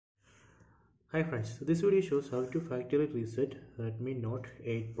Hi friends, so this video shows how to factory reset Redmi Note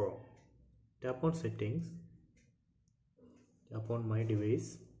 8 Pro. Tap on settings, tap on my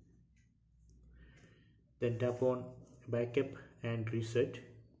device, then tap on backup and reset.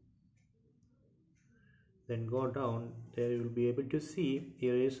 Then go down, there you will be able to see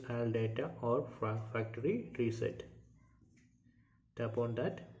erase all data or factory reset. Tap on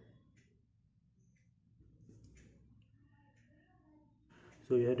that.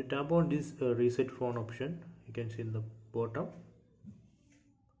 So you have to tap on this reset phone option. You can see in the bottom.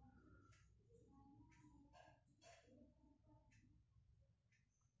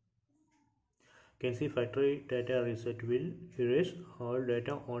 You can see factory data reset will erase all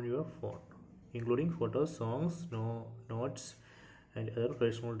data on your phone, including photos, songs, notes, and other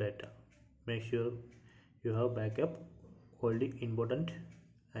personal data. Make sure you have backup all the important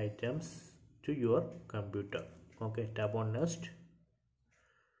items to your computer. Okay, tap on next.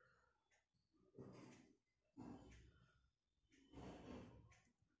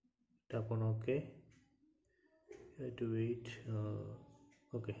 Tap on OK. You have to wait.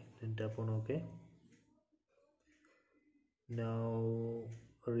 Okay, then tap on OK. Now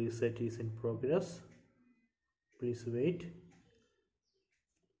reset is in progress. Please wait.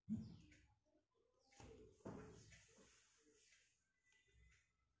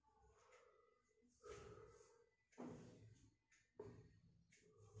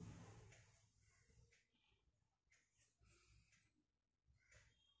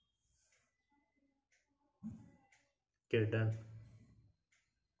 Okay, done.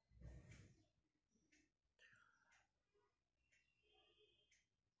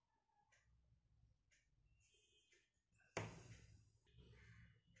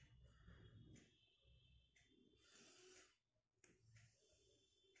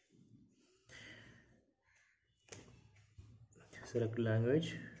 Select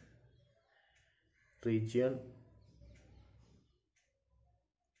language, region,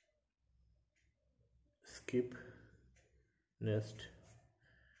 skip, next,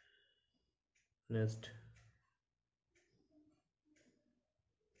 next.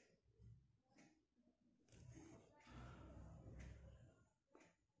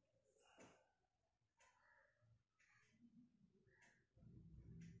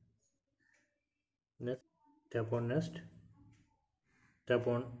 Next, tap on next, tap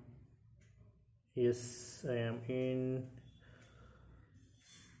on yes, I am in.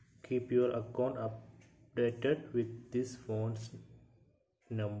 Keep your account updated with this phone's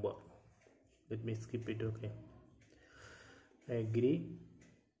number. Let me skip it. Okay, I agree.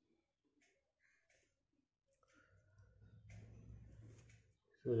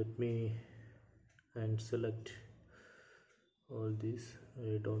 So let me and select all these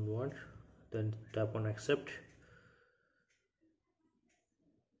I don't want, then tap on accept.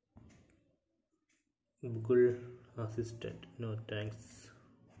 Google Assistant, no thanks.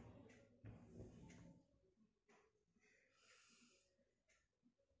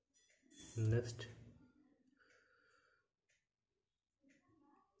 Next,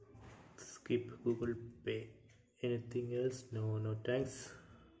 skip Google Pay. Anything else? No thanks.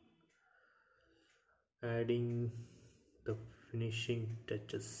 Adding the finishing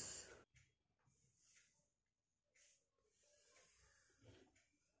touches.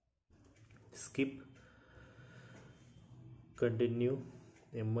 Skip. Continue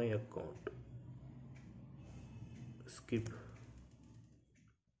my account. Skip.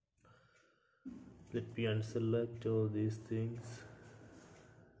 Let me unselect all these things.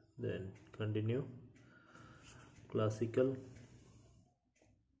 Then continue. Classical.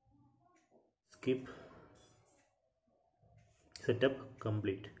 Skip. Setup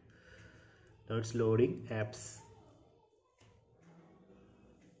complete. Now it's loading apps.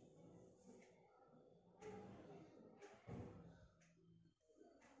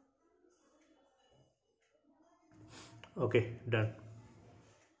 Okay, done.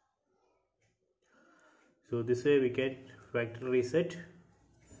 So this way we get factory reset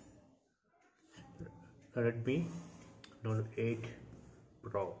Redmi Note 8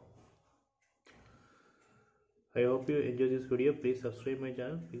 Pro. I hope you enjoy this video. Please subscribe my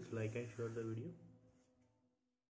channel. Please like and share the video.